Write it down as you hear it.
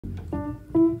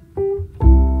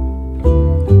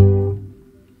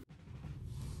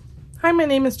my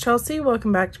name is Chelsea.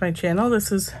 Welcome back to my channel.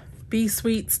 This is Be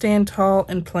Sweet, Stand Tall,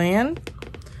 and Plan.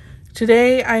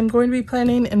 Today I'm going to be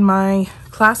planning in my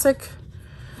classic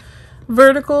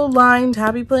vertical line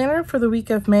tabby planner for the week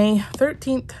of May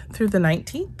 13th through the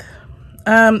 19th.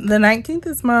 The 19th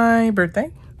is my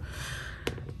birthday,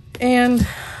 and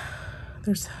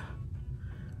there's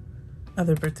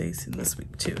other birthdays in this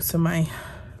week too. So my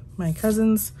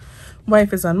cousin's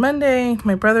wife is on Monday,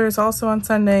 my brother is also on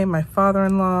Sunday, my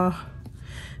father-in-law,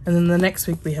 and then the next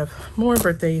week we have more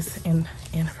birthdays and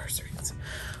anniversaries.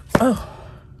 Oh,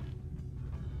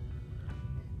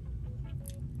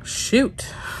 shoot.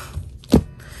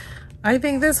 I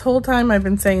think this whole time I've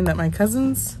been saying that my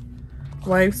cousin's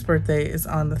wife's birthday is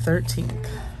on the 13th.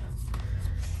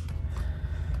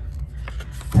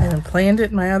 I haven't planned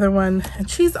it, my other one, and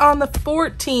she's on the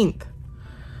 14th.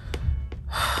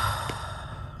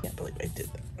 Can't believe I did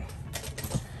that.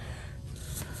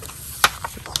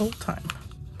 This whole time.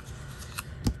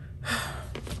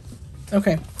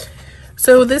 Okay,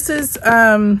 so this is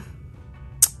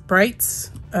Bright's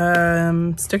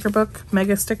sticker book,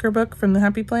 mega sticker book from the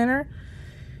Happy Planner.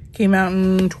 Came out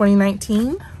in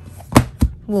 2019.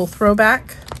 Little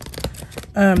throwback.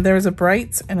 There was a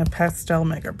Bright's and a Pastel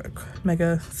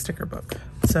mega sticker book.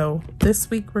 So this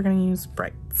week we're gonna use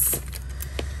Bright's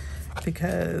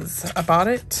because I bought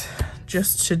it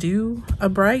just to do a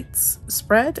Bright's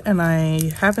spread and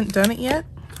I haven't done it yet.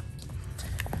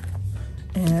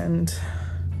 And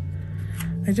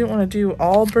I didn't want to do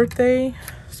all birthday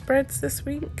spreads this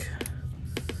week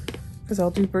because I'll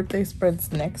do birthday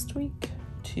spreads next week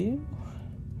too.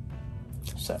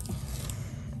 So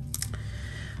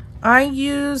I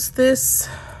use this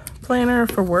planner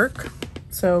for work.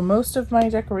 So most of my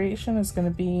decoration is going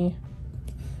to be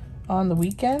on the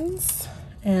weekends.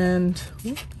 And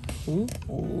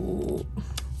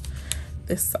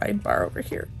this sidebar over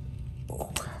here. Ooh.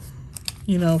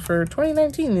 You know, for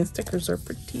 2019, these stickers are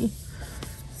pretty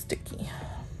sticky.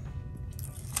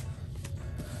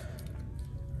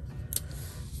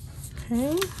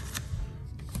 Okay.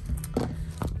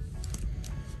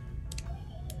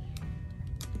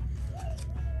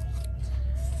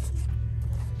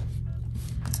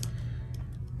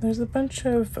 There's a bunch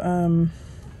of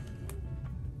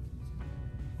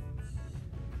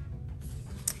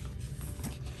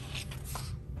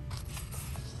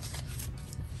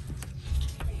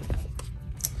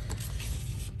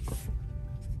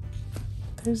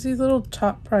there's these little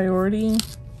top priority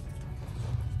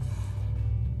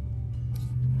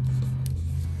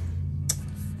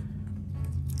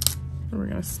we're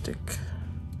gonna stick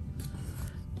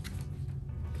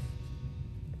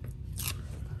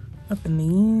up in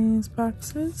these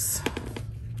boxes.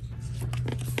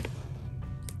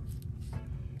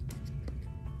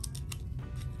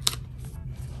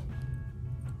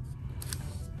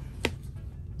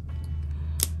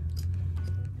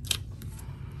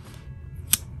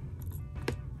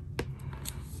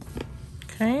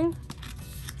 Okay.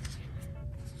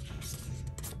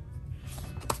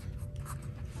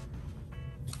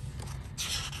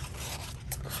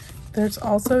 There's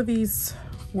also these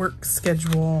work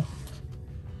schedule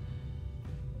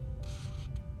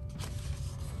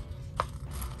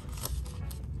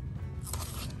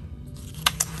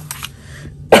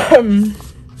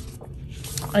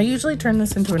I usually turn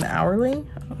this into an hourly.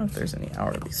 I don't know if there's any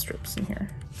hourly strips in here.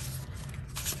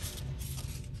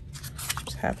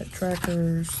 There's habit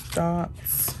trackers,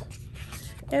 dots,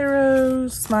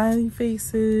 arrows, smiley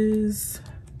faces,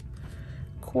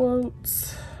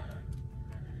 quotes,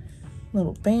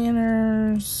 little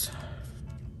banners.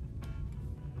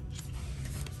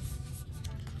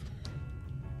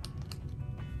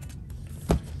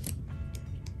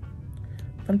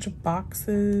 Bunch of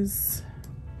boxes.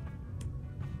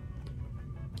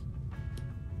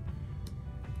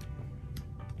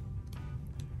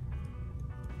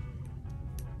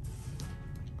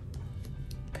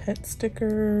 Pet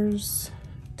stickers,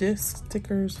 disc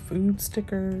stickers, food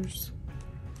stickers.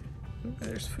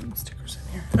 There's food stickers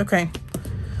in here. Okay.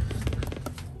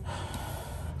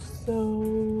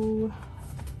 So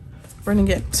we're gonna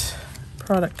get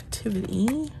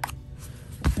productivity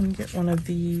and get one of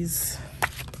these.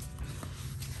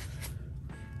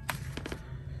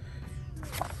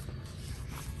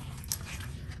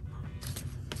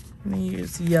 I'm gonna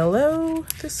use yellow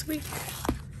this week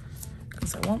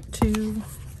because I want to.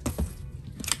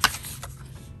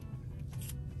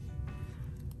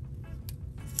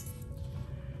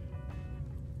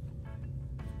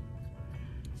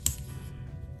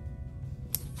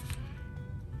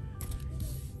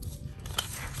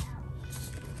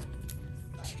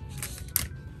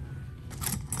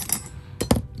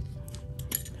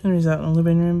 Henry's out in the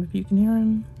living room if you can hear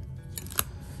him.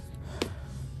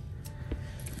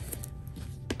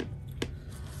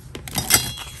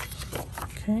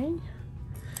 Okay,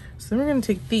 so then we're going to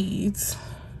take these.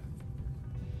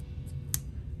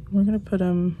 We're going to put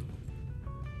them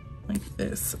like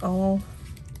this all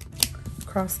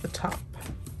across the top.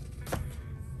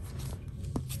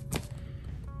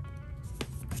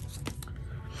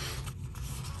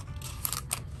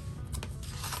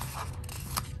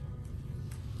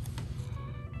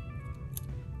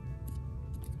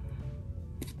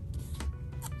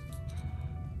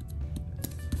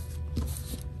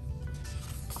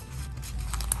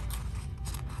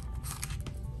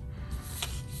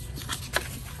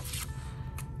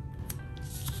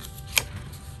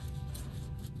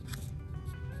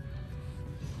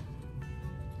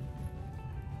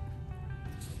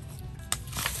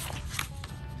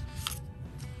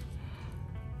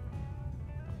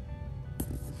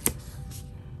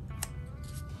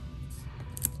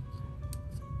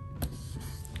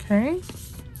 Okay,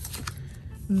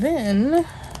 then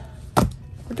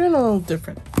we're doing a little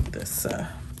different this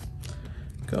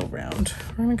go round.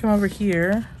 We're gonna come over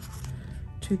here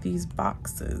to these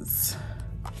boxes,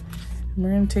 and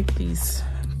we're gonna take these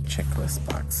checklist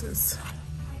boxes.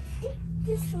 I think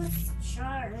this was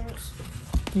charged.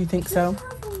 You think so?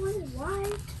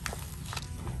 Light.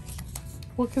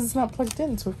 Well, because it's not plugged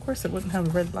in, so of course it wouldn't have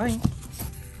a red light.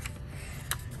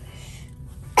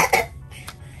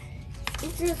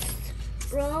 Just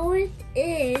throw it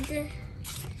in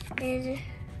and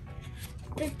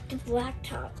put the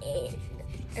blacktop in.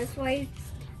 That's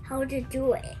how to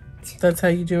do it. That's how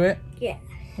you do it? Yeah.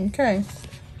 Okay.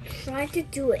 Try to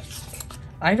do it.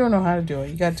 I don't know how to do it.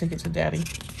 You gotta take it to Daddy.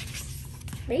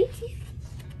 Maybe.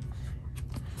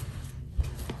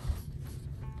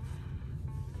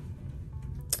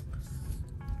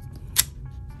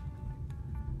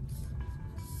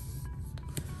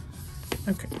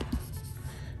 Okay.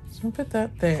 So we'll put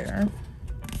that there.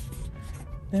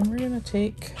 Then we're gonna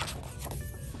take,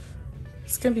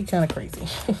 it's gonna be kind of crazy.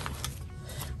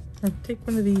 We're gonna take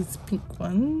one of these pink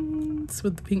ones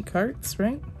with the pink hearts,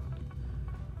 right?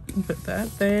 And put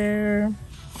that there.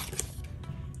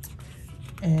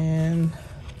 And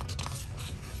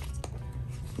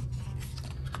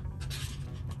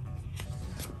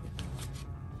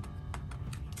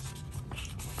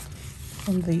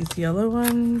one of these yellow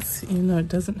ones, even though it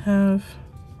doesn't have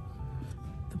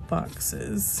the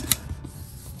boxes.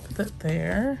 Put that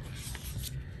there.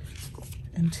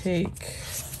 And take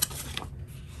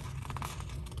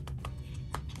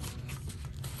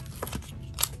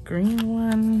green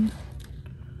one.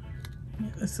 Yeah,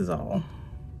 this is all.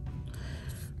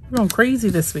 We're going crazy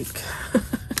this week.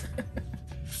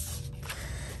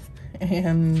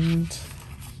 And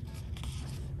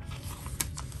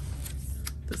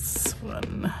this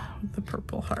one with the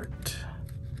purple heart.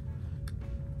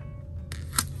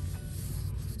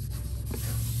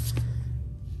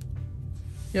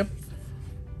 Yep.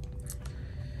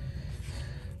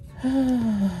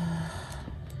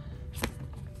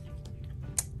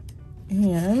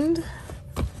 And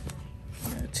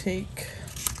I'm gonna take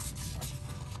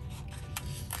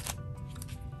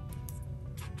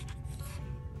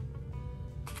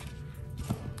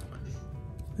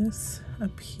this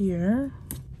up here.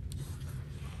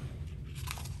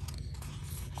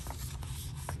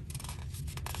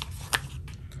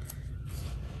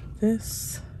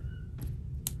 This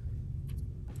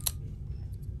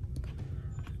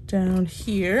down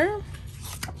here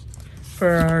for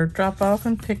our drop off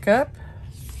and pick up.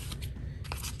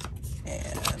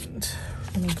 And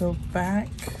I'm gonna go back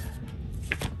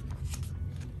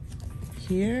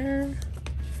here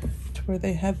to where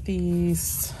they have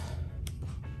these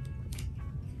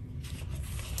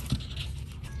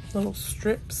little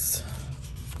strip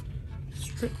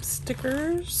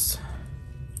stickers,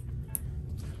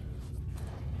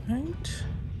 right?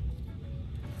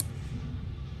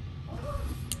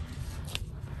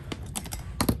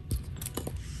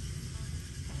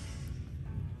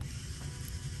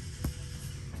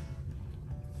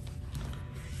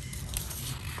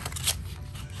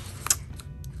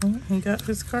 Oh, he got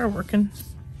his car working.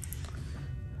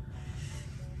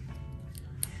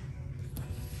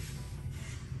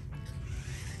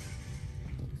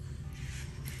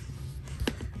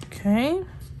 Okay,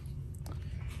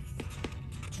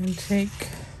 and take,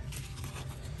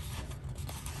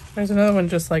 there's another one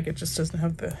just like it, just doesn't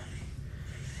have the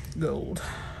gold.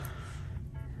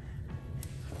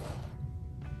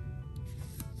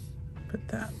 Put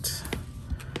that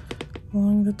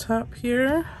along the top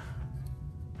here.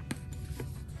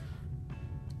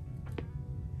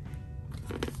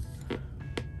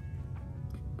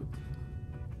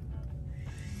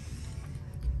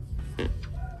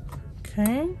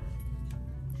 Okay,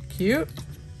 cute.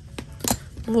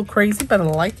 A little crazy, but I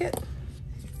like it.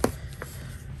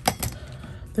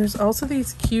 There's also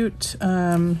these cute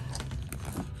there's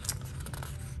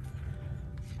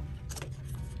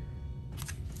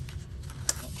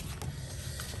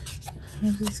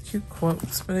these cute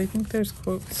quotes, but I think there's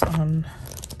quotes on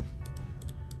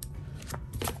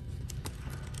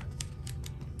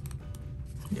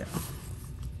yeah.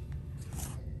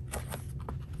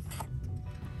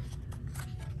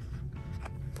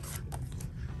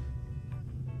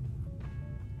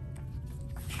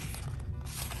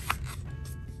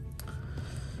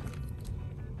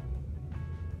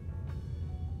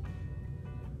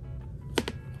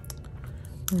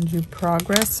 And do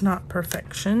progress, not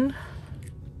perfection.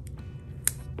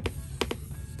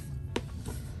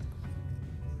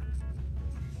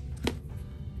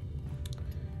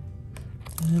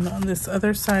 And on this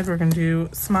other side, we're going to do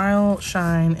smile,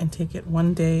 shine, and take it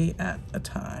one day at a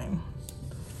time.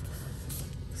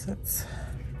 So that's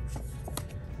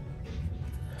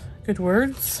good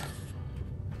words.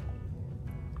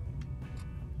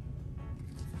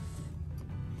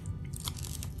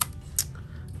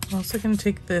 I'm also going to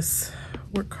take this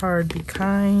work hard, be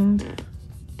kind.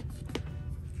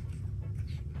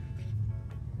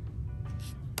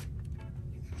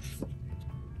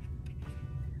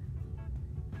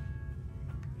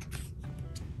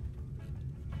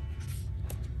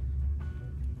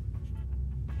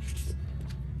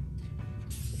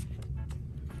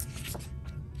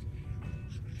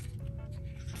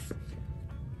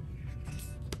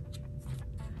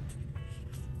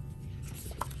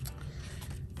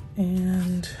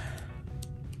 And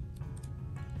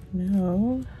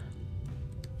no.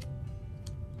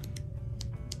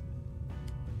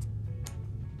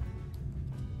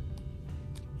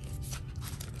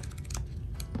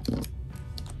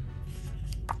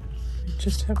 We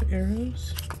just have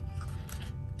arrows.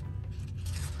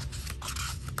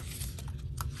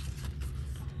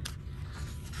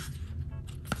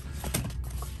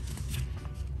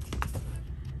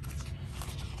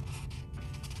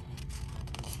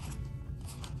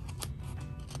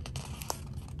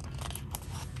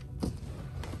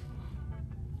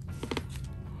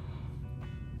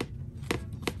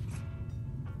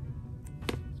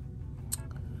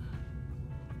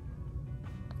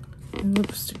 And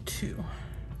let's do 2.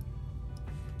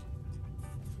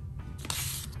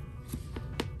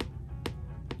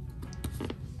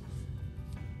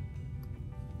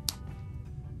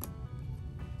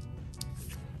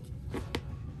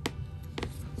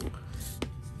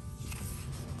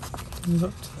 Move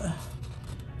up to the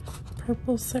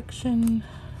purple section.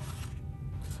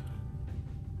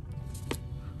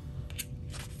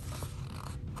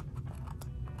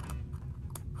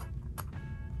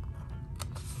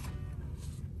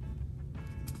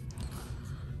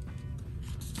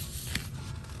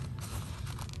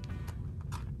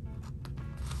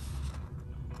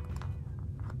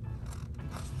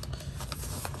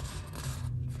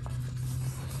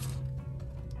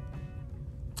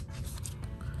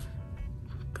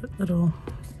 Put little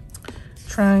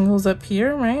triangles up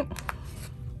here, right?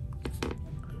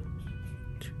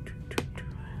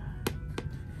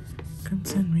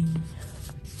 Crimson ring.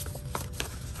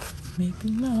 Maybe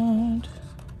not.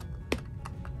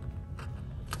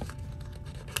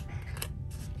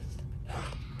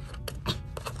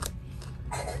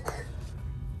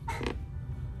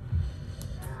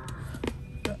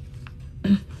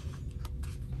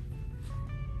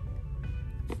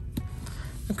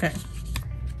 Okay.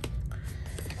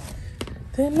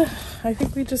 Then I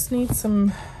think we just need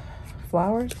some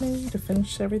flowers maybe to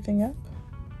finish everything up,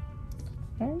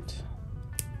 right?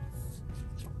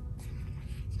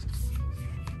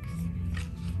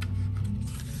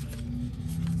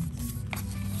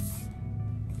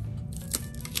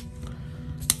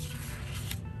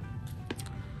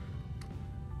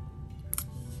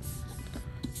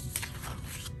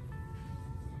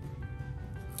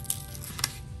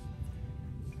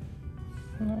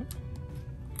 No.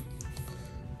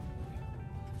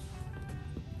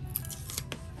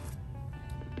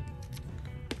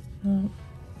 No.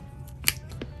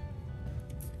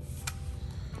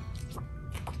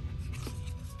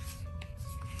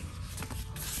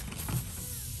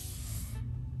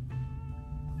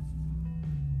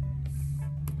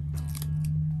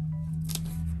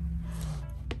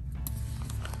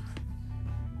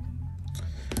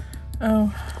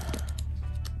 Oh,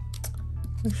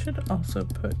 we should also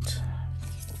put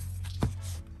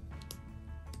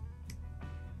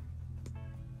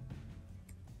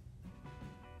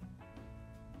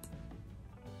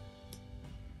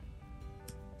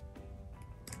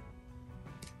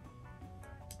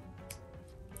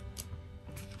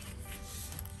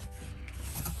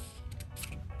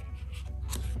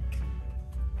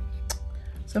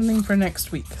Something for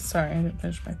next week. Sorry, I didn't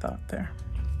finish my thought there.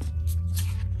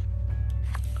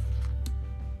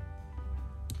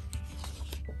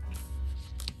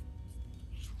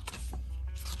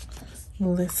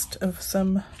 List of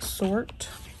some sort.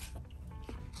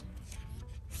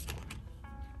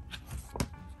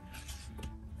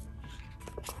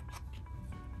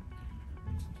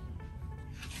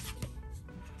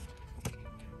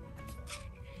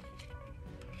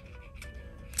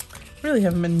 Really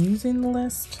haven't been using the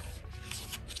list.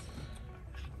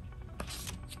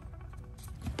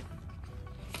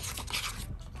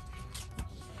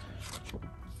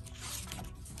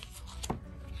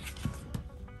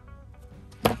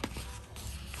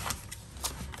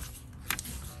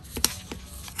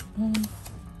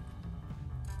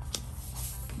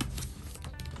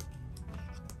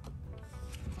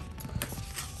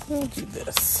 We'll do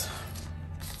this.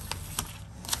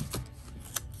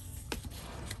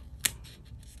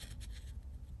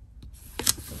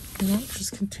 Nope,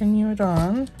 just continue it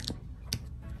on.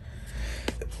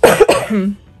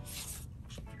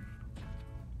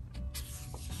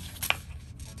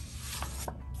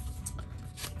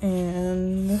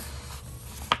 And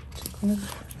take one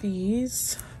of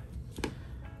these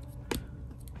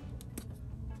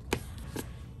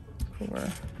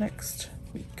for next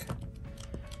week.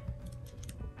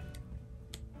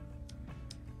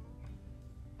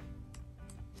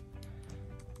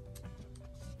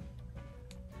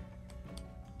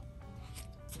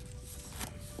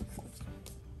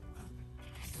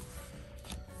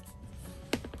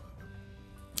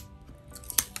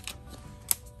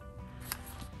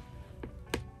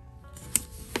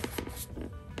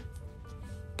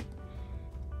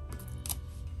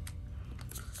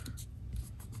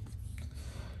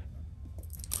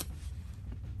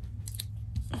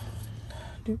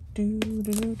 Do do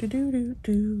do do do do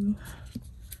do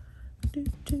do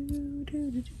do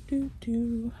do do do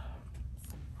do.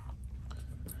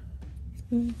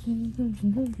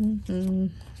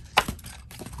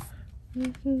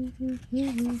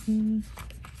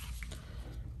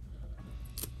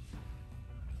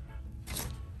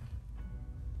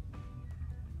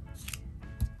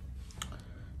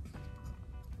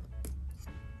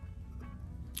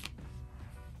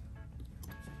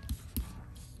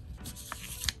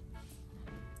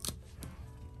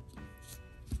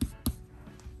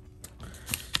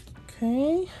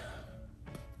 Okay,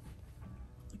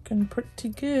 looking pretty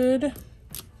good.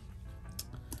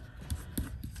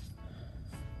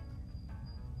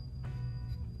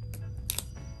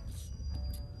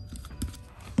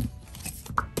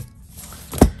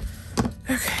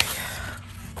 Okay,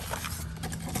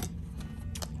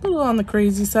 a little on the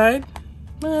crazy side.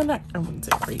 Not, I wouldn't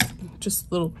say crazy, just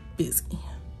a little busy.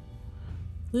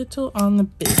 Little on the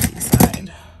busy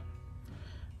side.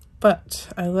 But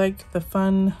I like the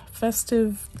fun,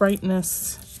 festive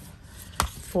brightness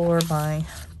for my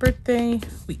birthday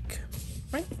week,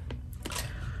 right?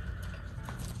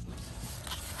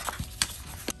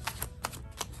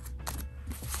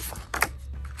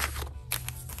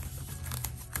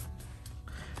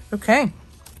 Okay.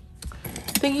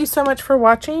 Thank you so much for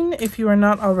watching. If you are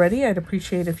not already, I'd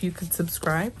appreciate if you could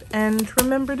subscribe. And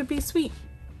remember to be sweet.